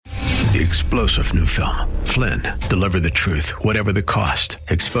The explosive new film, Flynn, deliver the truth, whatever the cost,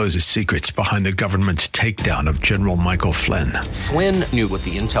 exposes secrets behind the government's takedown of General Michael Flynn. Flynn knew what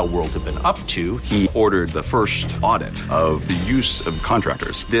the intel world had been up to. He ordered the first audit of the use of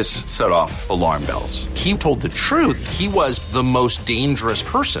contractors. This set off alarm bells. He told the truth. He was the most dangerous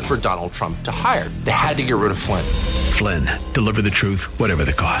person for Donald Trump to hire. They had to get rid of Flynn. Flynn, deliver the truth, whatever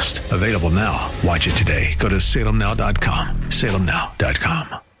the cost. Available now. Watch it today. Go to salemnow.com.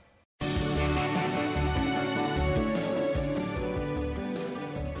 salemnow.com.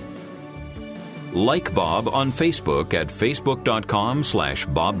 Like Bob on Facebook at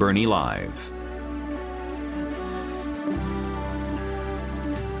facebook.com/Bob Burney Live.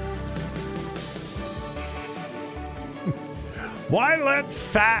 Why let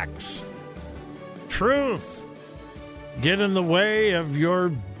facts, truth, get in the way of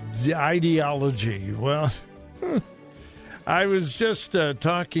your ideology? Well, I was just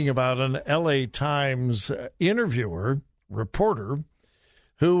talking about an LA Times reporter,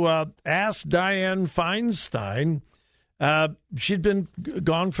 who asked Dianne Feinstein. She'd been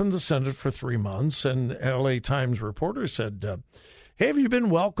gone from the Senate for 3 months, and LA Times reporter said, hey, have you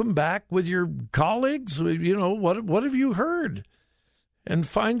been welcomed back with your colleagues? You know, what have you heard? And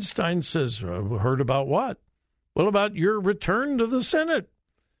Feinstein says, heard about what? Well, about your return to the Senate.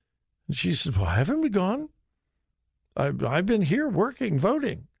 And she says, well, haven't we gone? I've been here working,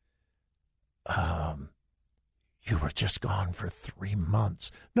 voting. You were just gone for 3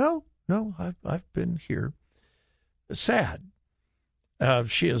 months. No, I've been here. Sad.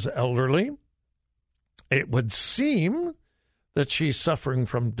 She is elderly. It would seem that she's suffering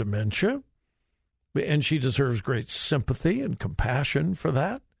from dementia, and she deserves great sympathy and compassion for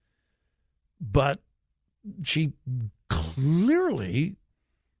that. But she clearly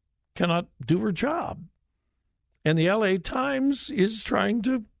cannot do her job. And the LA Times is trying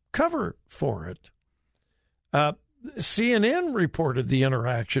to cover for it. CNN reported the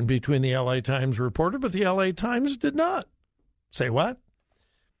interaction between the LA Times reporter, but the LA Times did not. Say what?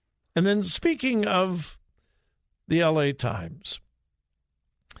 And then speaking of the LA Times,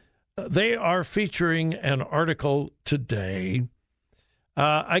 they are featuring an article today.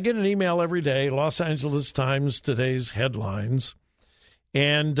 I get an email every day, Los Angeles Times, today's headlines.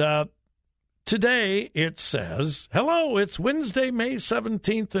 And today it says, hello, it's Wednesday, May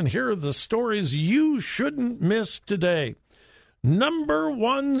 17th, and here are the stories you shouldn't miss today. Number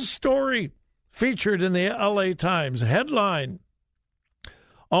one story featured in the LA Times. Headline,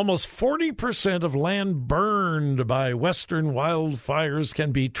 almost 40% of land burned by Western wildfires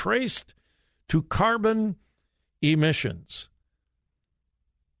can be traced to carbon emissions.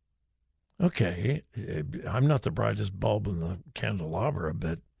 Okay, I'm not the brightest bulb in the candelabra,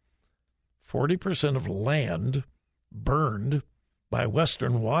 but 40% of land burned by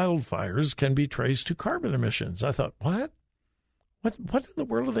Western wildfires can be traced to carbon emissions. I thought, what? What in the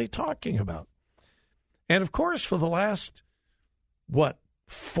world are they talking about? And, of course, for the last,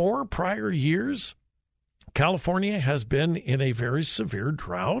 4 prior years, California has been in a very severe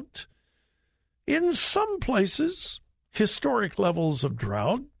drought. In some places, historic levels of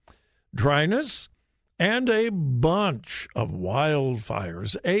drought, dryness, and a bunch of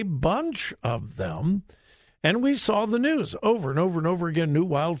wildfires, a bunch of them. And we saw the news over and over and over again, new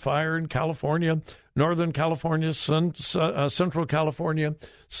wildfire in California, Northern California, Central California,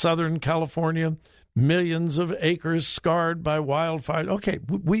 Southern California, millions of acres scarred by wildfire. Okay,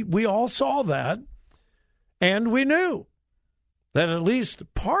 we all saw that, and we knew that at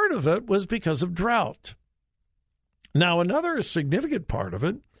least part of it was because of drought. Now, another significant part of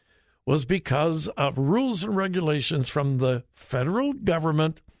it was because of rules and regulations from the federal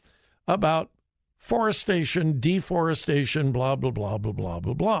government about forestation, deforestation, blah, blah, blah, blah, blah,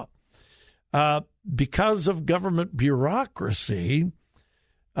 blah, blah. Because of government bureaucracy,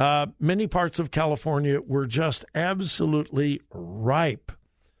 many parts of California were just absolutely ripe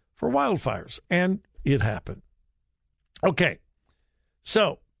for wildfires, and it happened. Okay,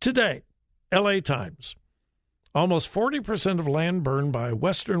 so today, LA Times. Almost 40% of land burned by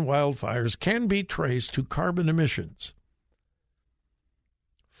Western wildfires can be traced to carbon emissions.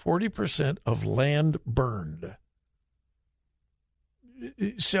 40% of land burned.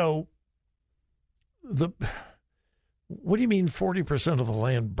 So, what do you mean 40% of the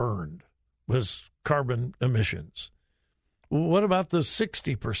land burned was carbon emissions? What about the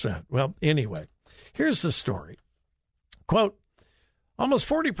 60%? Well, anyway, here's the story. Quote, almost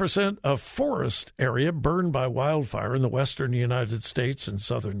 40% of forest area burned by wildfire in the western United States and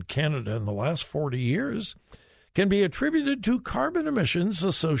southern Canada in the last 40 years can be attributed to carbon emissions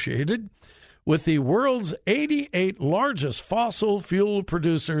associated with the world's 88 largest fossil fuel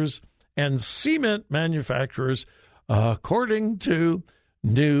producers and cement manufacturers, according to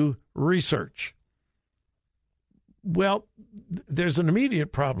new research. Well, there's an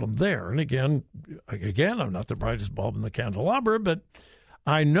immediate problem there. And again, I'm not the brightest bulb in the candelabra, but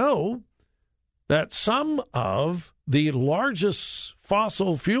I know that some of the largest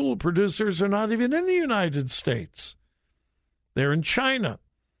fossil fuel producers are not even in the United States. They're in China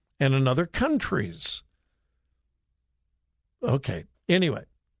and in other countries. Okay, anyway.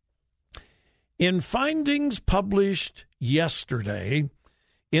 In findings published yesterday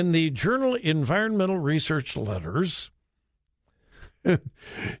in the journal Environmental Research Letters,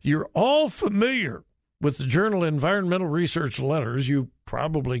 you're all familiar with the journal Environmental Research Letters. You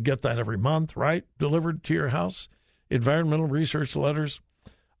probably get that every month, right? Delivered to your house, Environmental Research Letters.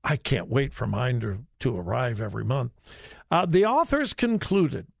 I can't wait for mine to arrive every month. The authors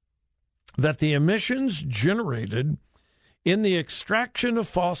concluded that the emissions generated in the extraction of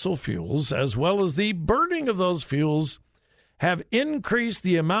fossil fuels, as well as the burning of those fuels, have increased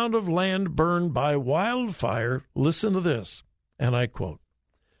the amount of land burned by wildfire, listen to this, and I quote,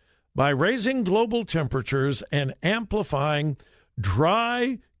 by raising global temperatures and amplifying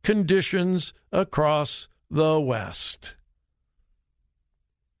dry conditions across the West.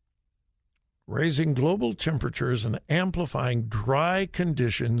 Raising global temperatures and amplifying dry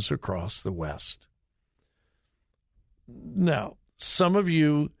conditions across the West. Now, some of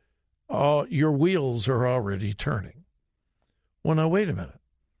you, your wheels are already turning. Well, now, wait a minute.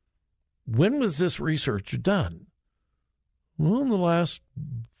 When was this research done? Well, in the last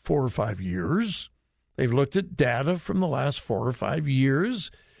 4 or 5 years. They've looked at data from the last 4 or 5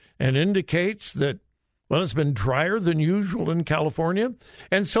 years and indicates that, well, it's been drier than usual in California.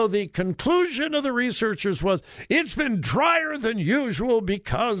 And so the conclusion of the researchers was it's been drier than usual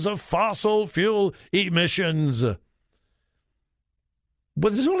because of fossil fuel emissions.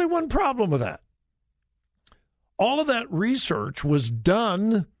 But there's only one problem with that. All of that research was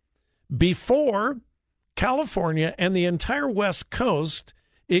done before California and the entire West Coast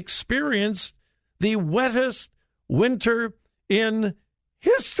experienced the wettest winter in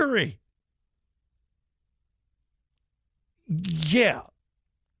history. Yeah.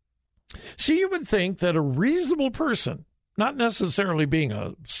 So you would think that a reasonable person, not necessarily being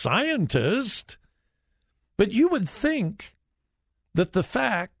a scientist, but you would think that the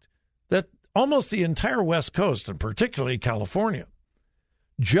fact that almost the entire West Coast, and particularly California,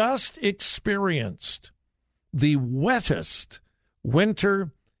 just experienced the wettest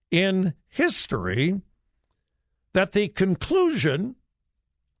winter in history, that the conclusion,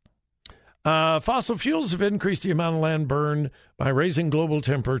 fossil fuels have increased the amount of land burned by raising global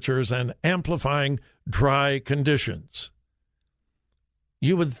temperatures and amplifying dry conditions.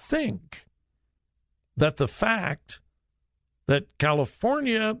 You would think that the fact that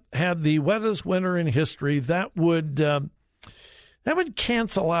California had the wettest winter in history, that would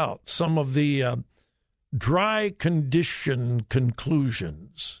cancel out some of the dry condition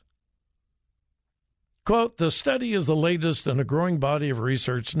conclusions. Quote, the study is the latest in a growing body of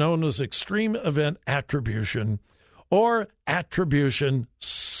research known as extreme event attribution, or attribution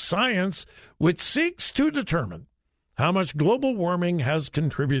science, which seeks to determine how much global warming has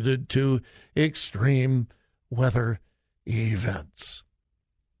contributed to extreme weather events.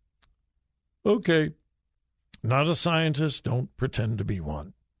 Okay, not a scientist, don't pretend to be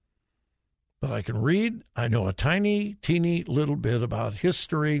one. But I can read, I know a tiny, teeny little bit about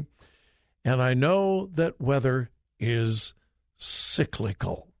history, and I know that weather is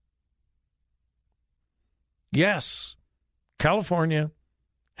cyclical. Yes, California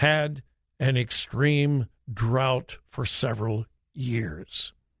had an extreme drought for several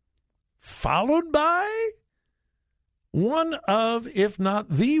years, followed by one of, if not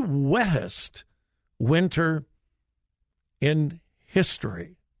the wettest winter in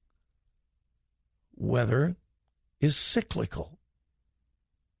history. Weather is cyclical.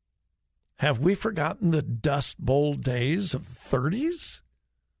 Have we forgotten the Dust Bowl days of the 30s?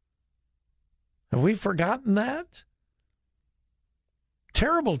 Have we forgotten that?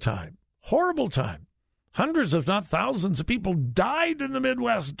 Terrible time, horrible time. Hundreds, if not thousands, of people died in the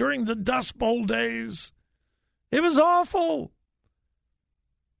Midwest during the Dust Bowl days. It was awful.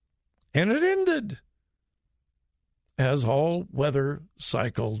 And it ended, as all weather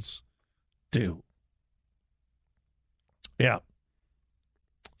cycles do. Yeah.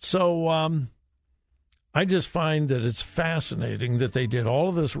 So I just find that it's fascinating that they did all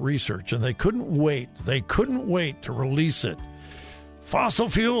of this research and they couldn't wait. They couldn't wait to release it. Fossil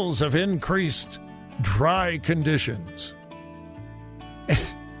fuels have increased dry conditions.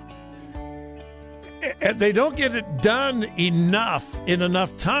 And And they don't get it done enough in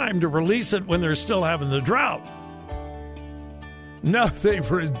enough time to release it when they're still having the drought. No, they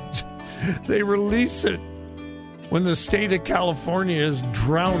release it when the state of California is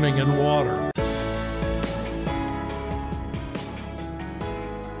drowning in water.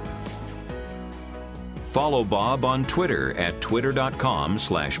 Follow Bob on Twitter at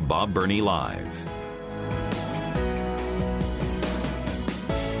twitter.com/BobBernieLive.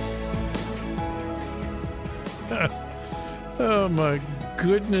 Oh, my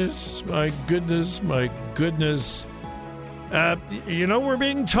goodness, my goodness, my goodness. We're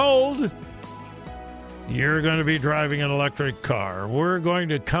being told you're going to be driving an electric car. We're going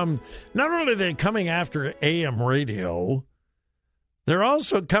to come, not only are they coming after AM radio, they're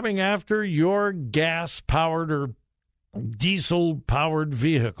also coming after your gas-powered or diesel-powered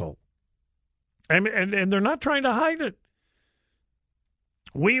vehicle. And they're not trying to hide it.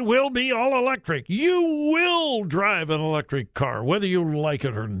 We will be all electric. You will drive an electric car, whether you like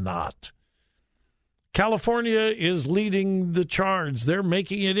it or not. California is leading the charge. They're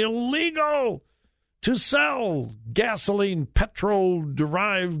making it illegal to sell gasoline,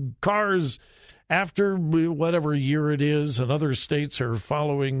 petrol-derived cars after whatever year it is, and other states are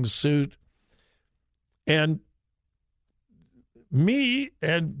following suit. And me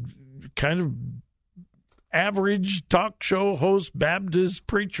and kind of average talk show host, Baptist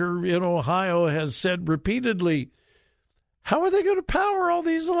preacher in Ohio has said repeatedly, how are they going to power all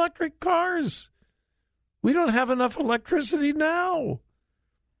these electric cars? We don't have enough electricity now.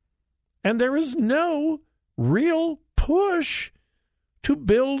 And there is no real push to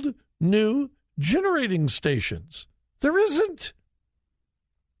build new generating stations. There isn't.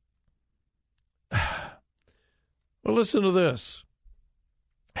 Well, listen to this.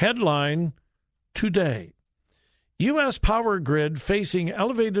 Headline today. U.S. power grid facing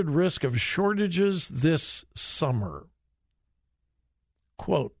elevated risk of shortages this summer.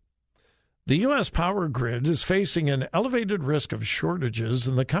 Quote, the U.S. power grid is facing an elevated risk of shortages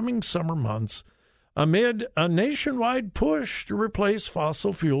in the coming summer months amid a nationwide push to replace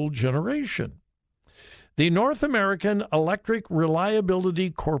fossil fuel generation. The North American Electric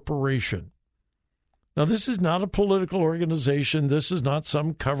Reliability Corporation. Now, this is not a political organization. This is not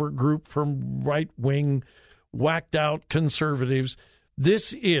some cover group from right-wing, whacked-out conservatives.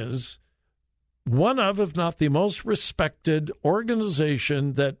 This is one of, if not the most respected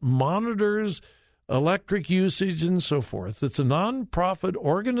organization that monitors electric usage and so forth. It's a nonprofit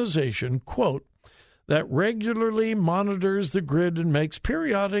organization, quote, that regularly monitors the grid and makes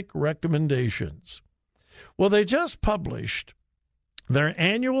periodic recommendations. Well, they just published their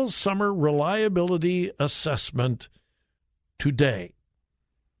annual summer reliability assessment today,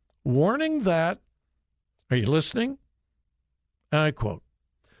 warning that, are you listening? And I quote,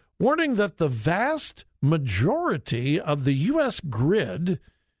 warning that the vast majority of the U.S. grid,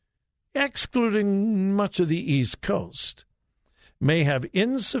 excluding much of the East Coast, may have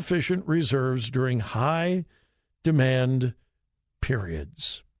insufficient reserves during high demand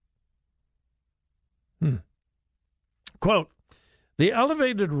periods. Quote, the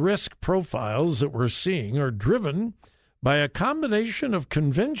elevated risk profiles that we're seeing are driven by a combination of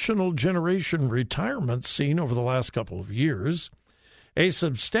conventional generation retirements seen over the last couple of years, a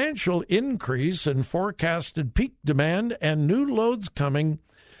substantial increase in forecasted peak demand, and new loads coming.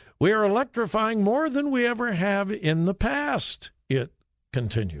 We are electrifying more than we ever have in the past, it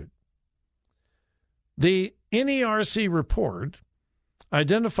continued. The NERC report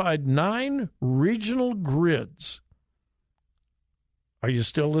identified 9 regional grids. Are you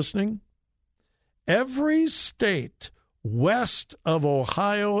still listening? Every state west of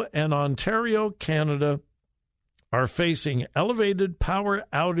Ohio and Ontario, Canada, are facing elevated power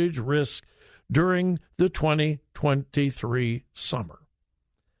outage risk during the 2023 summer.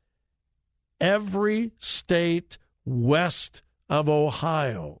 Every state west of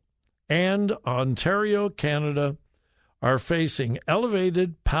Ohio and Ontario, Canada, are facing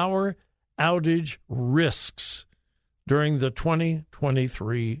elevated power outage risks during the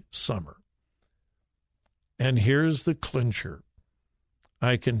 2023 summer. And here's the clincher.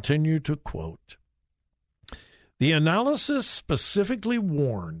 I continue to quote, the analysis specifically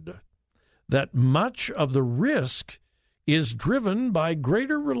warned that much of the risk is driven by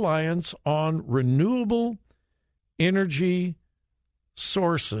greater reliance on renewable energy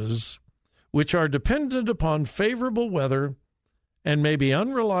sources, which are dependent upon favorable weather and may be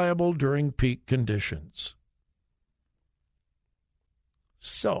unreliable during peak conditions.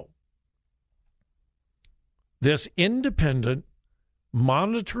 So, this independent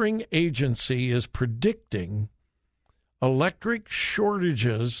monitoring agency is predicting electric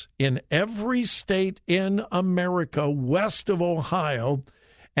shortages in every state in America west of Ohio.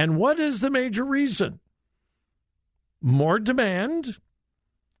 And what is the major reason? More demand,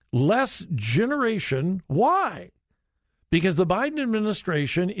 less generation. Why? Because the Biden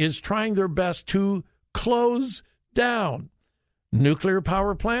administration is trying their best to close down nuclear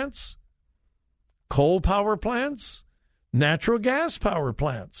power plants, coal power plants, natural gas power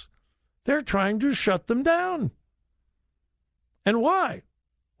plants. They're trying to shut them down. And why?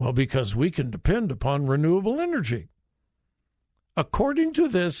 Well, because we can depend upon renewable energy. According to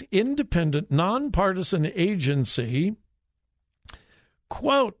this independent, nonpartisan agency,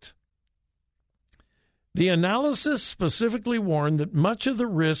 quote, the analysis specifically warned that much of the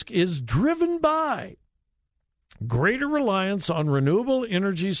risk is driven by greater reliance on renewable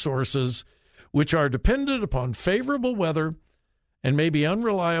energy sources, which are dependent upon favorable weather and may be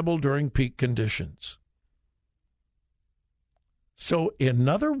unreliable during peak conditions. So, in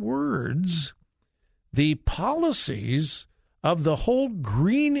other words, the policies of the whole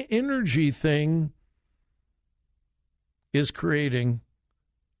green energy thing is creating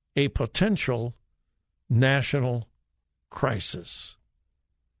a potential national crisis.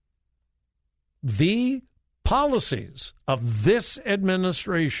 The policies of this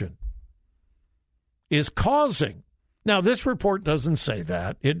administration is causing. Now, this report doesn't say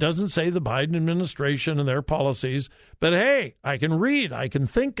that. It doesn't say the Biden administration and their policies. But hey, I can read. I can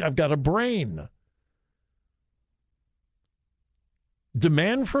think. I've got a brain.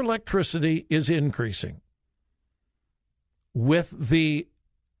 Demand for electricity is increasing. With the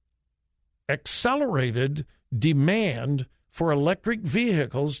accelerated demand for electric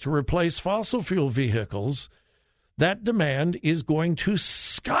vehicles to replace fossil fuel vehicles, that demand is going to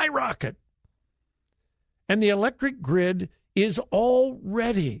skyrocket. And the electric grid is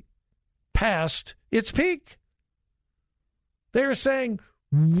already past its peak. They're saying,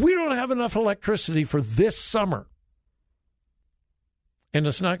 we don't have enough electricity for this summer. And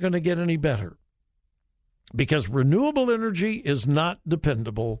it's not going to get any better because renewable energy is not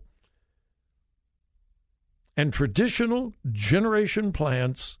dependable. And traditional generation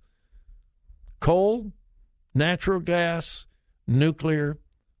plants, coal, natural gas, nuclear,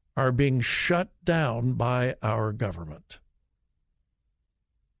 are being shut down by our government.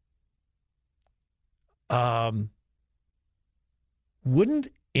 Wouldn't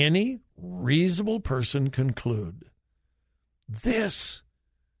any reasonable person conclude this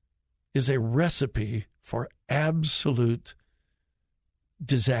is a recipe for absolute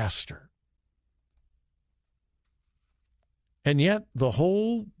disaster? And yet the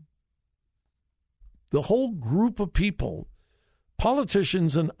whole group of people,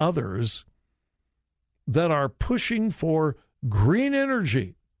 politicians and others, that are pushing for green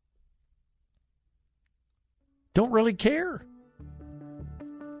energy don't really care.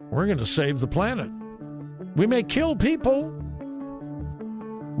 We're going to save the planet. We may kill people.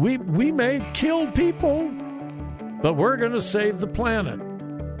 We may kill people, but we're going to save the planet.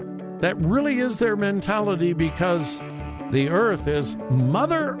 That really is their mentality because the earth is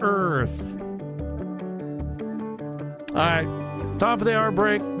Mother Earth. All right, top of the hour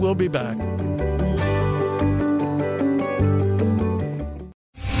break. We'll be back.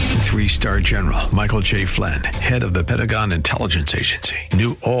 Three-star General Michael J. Flynn, head of the Pentagon Intelligence Agency,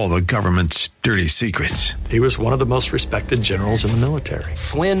 knew all the government's dirty secrets. He was one of the most respected generals in the military.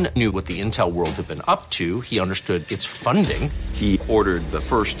 Flynn knew what the intel world had been up to. He understood its funding. He ordered the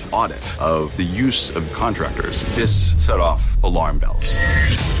first audit of the use of contractors. This set off alarm bells.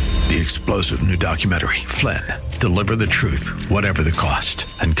 The explosive new documentary, Flynn, Deliver the Truth, Whatever the Cost,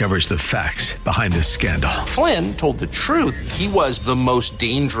 uncovers the facts behind this scandal. Flynn told the truth. He was the most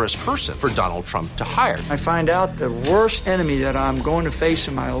dangerous person for Donald Trump to hire. I find out the worst enemy that I'm going to face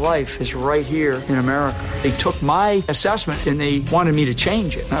in my life is right here in America. They took my assessment and they wanted me to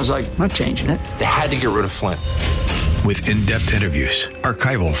change it. And I was like, I'm not changing it. They had to get rid of Flynn. With in-depth interviews,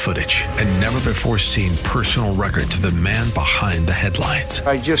 archival footage, and never-before-seen personal records of the man behind the headlines.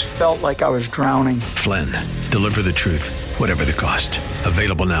 I just felt like I was drowning. Flynn, Deliver the Truth, Whatever the Cost.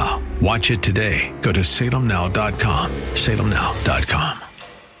 Available now. Watch it today. Go to salemnow.com. salemnow.com.